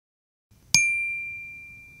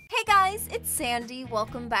guys, it's Sandy.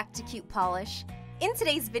 Welcome back to Cute Polish. In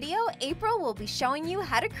today's video, April will be showing you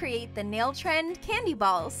how to create the nail trend candy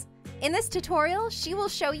balls. In this tutorial, she will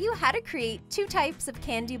show you how to create two types of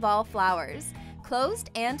candy ball flowers, closed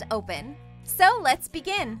and open. So let's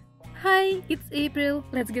begin. Hi, it's April.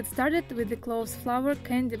 Let's get started with the closed flower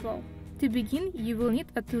candy ball. To begin, you will need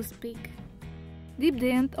a toothpick. Dip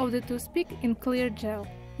the end of the toothpick in clear gel.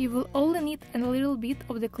 You will only need a little bit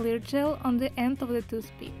of the clear gel on the end of the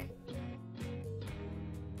toothpick.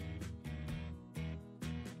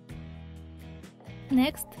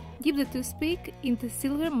 Next, dip the toothpick into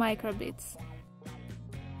silver microbits.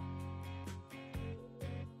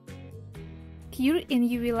 Cure in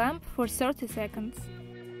UV lamp for 30 seconds.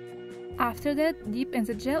 After that, dip in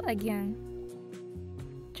the gel again.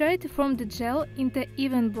 Try to form the gel into an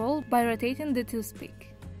even ball by rotating the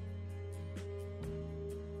toothpick.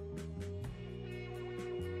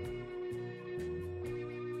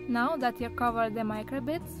 Now that you covered the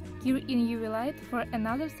microbits, cure in UV light for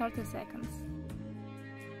another 30 seconds.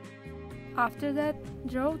 After that,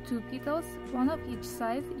 draw two petals, one of each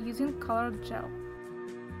side, using colored gel.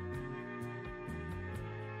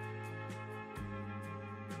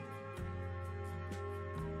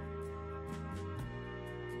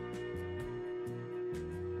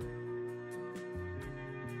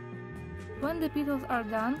 When the petals are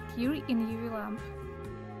done, cure in UV lamp.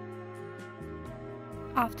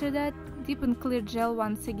 After that, dip in clear gel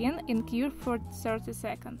once again and cure for 30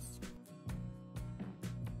 seconds.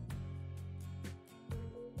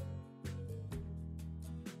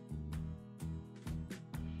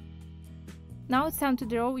 Now it's time to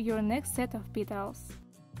draw your next set of petals.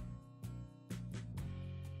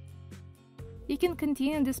 You can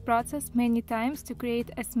continue this process many times to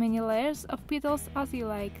create as many layers of petals as you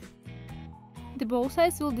like. The ball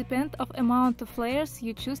size will depend on the amount of layers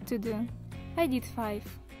you choose to do. I did 5.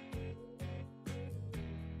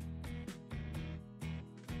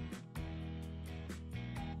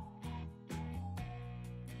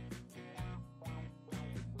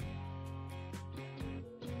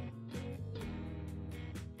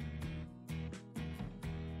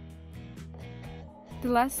 The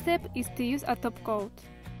last step is to use a top coat.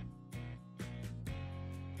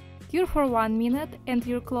 Cure for 1 minute and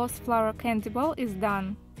your closed flower candy ball is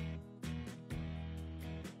done.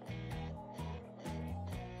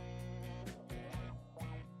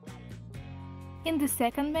 In the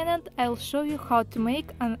second minute, I'll show you how to make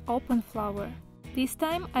an open flower. This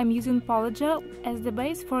time I'm using Polygel as the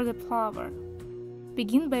base for the flower.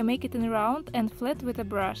 Begin by making it round and flat with a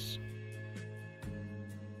brush.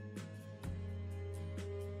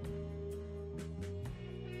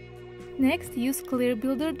 Next, use clear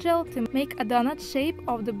builder gel to make a donut shape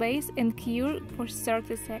of the base and cure for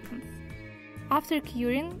 30 seconds. After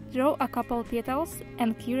curing, draw a couple petals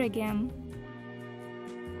and cure again.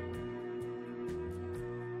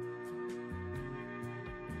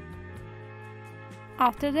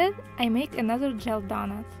 After that, I make another gel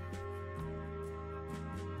donut.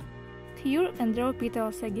 Cure and draw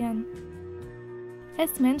petals again.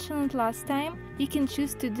 As mentioned last time, you can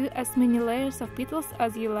choose to do as many layers of petals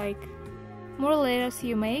as you like. More layers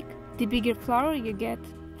you make, the bigger flower you get.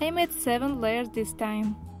 I made 7 layers this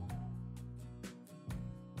time.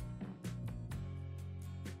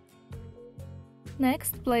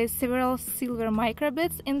 Next, place several silver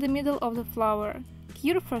microbits in the middle of the flower.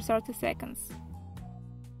 Cure for 30 seconds.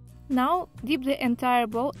 Now, dip the entire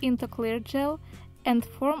ball into clear gel and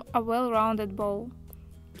form a well-rounded ball.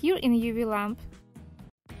 Cure in UV lamp.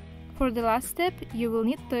 For the last step, you will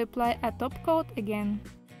need to apply a top coat again.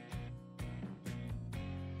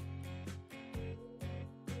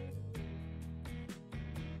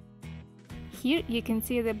 Here you can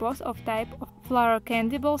see the both of type of flower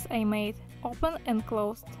candy balls I made, open and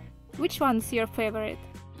closed. Which one is your favorite?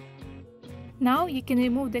 Now you can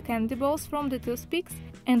remove the candy balls from the toothpicks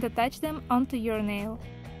and attach them onto your nail.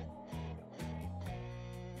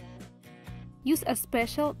 Use a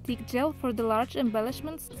special thick gel for the large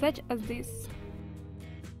embellishments such as this.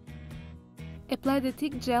 Apply the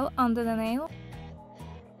thick gel under the nail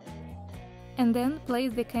and then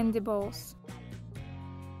place the candy balls.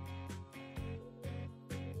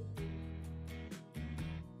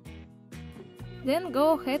 Then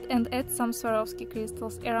go ahead and add some Swarovski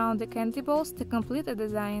crystals around the candy balls to complete a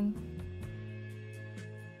design.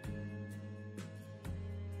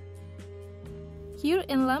 Cure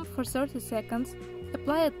in lamp for 30 seconds,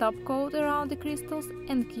 apply a top coat around the crystals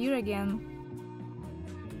and cure again.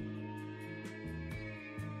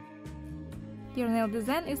 Your nail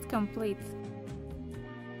design is complete.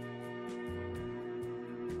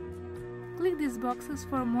 Click these boxes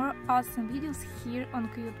for more awesome videos here on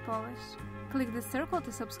cutepolish. Click the circle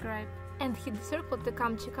to subscribe and hit the circle to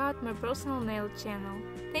come check out my personal nail channel.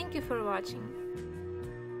 Thank you for watching!